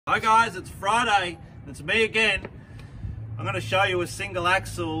Hi guys, it's Friday. It's me again. I'm going to show you a single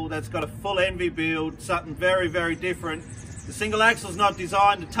axle that's got a full Envy build, something very, very different. The single axle is not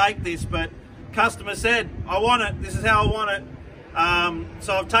designed to take this, but customer said, I want it, this is how I want it.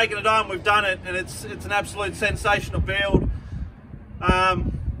 So I've taken it on, we've done it, and it's an absolute sensational build.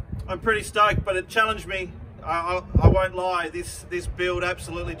 I'm pretty stoked, but it challenged me. I won't lie, this build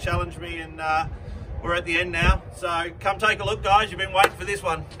absolutely challenged me, and we're at the end now. So come take a look, guys. You've been waiting for this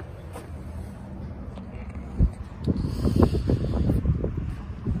one.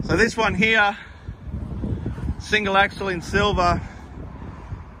 So this one here, single axle in silver,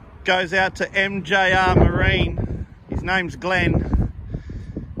 goes out to MJR Marine. His name's Glenn.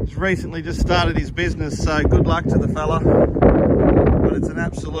 He's recently just started his business, so good luck to the fella. But it's an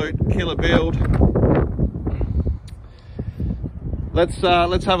absolute killer build. Let's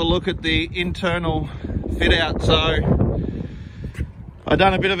have a look at the internal fit out. So I've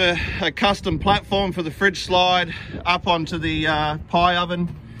done a bit of a custom platform for the fridge slide up onto the pie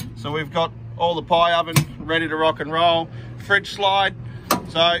oven. So we've got all the pie oven ready to rock and roll. Fridge slide.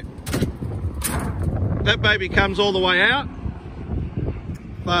 So that baby comes all the way out,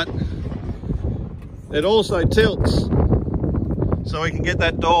 but it also tilts so we can get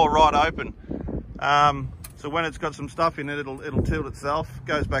that door right open. So when it's got some stuff in it, it'll tilt itself,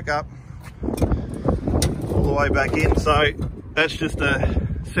 goes back up, all the way back in. So that's just a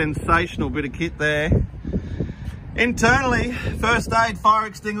sensational bit of kit there. Internally, first aid, fire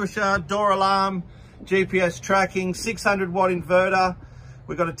extinguisher, door alarm, GPS tracking, 600 watt inverter.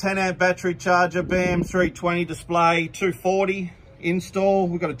 We've got a 10 amp battery charger, BM 320 display, 240 install.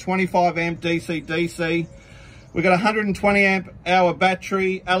 We've got a 25 amp DC. We've got a 120 amp hour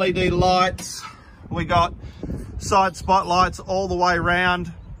battery, LED lights. We got side spotlights all the way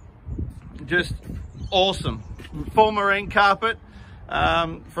around. Just awesome. Full marine carpet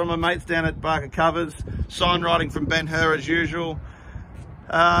from my mates down at Barker Covers. Sign writing from Ben Hur as usual.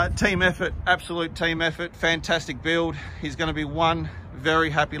 Team effort, absolute team effort. Fantastic build. He's going to be one very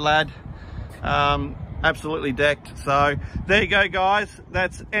happy lad. Absolutely decked. So there you go, guys.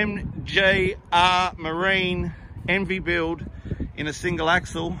 That's MJR Marine Envy build in a single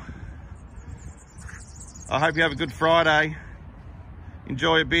axle. I hope you have a good Friday.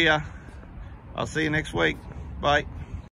 Enjoy a beer. I'll see you next week. Bye.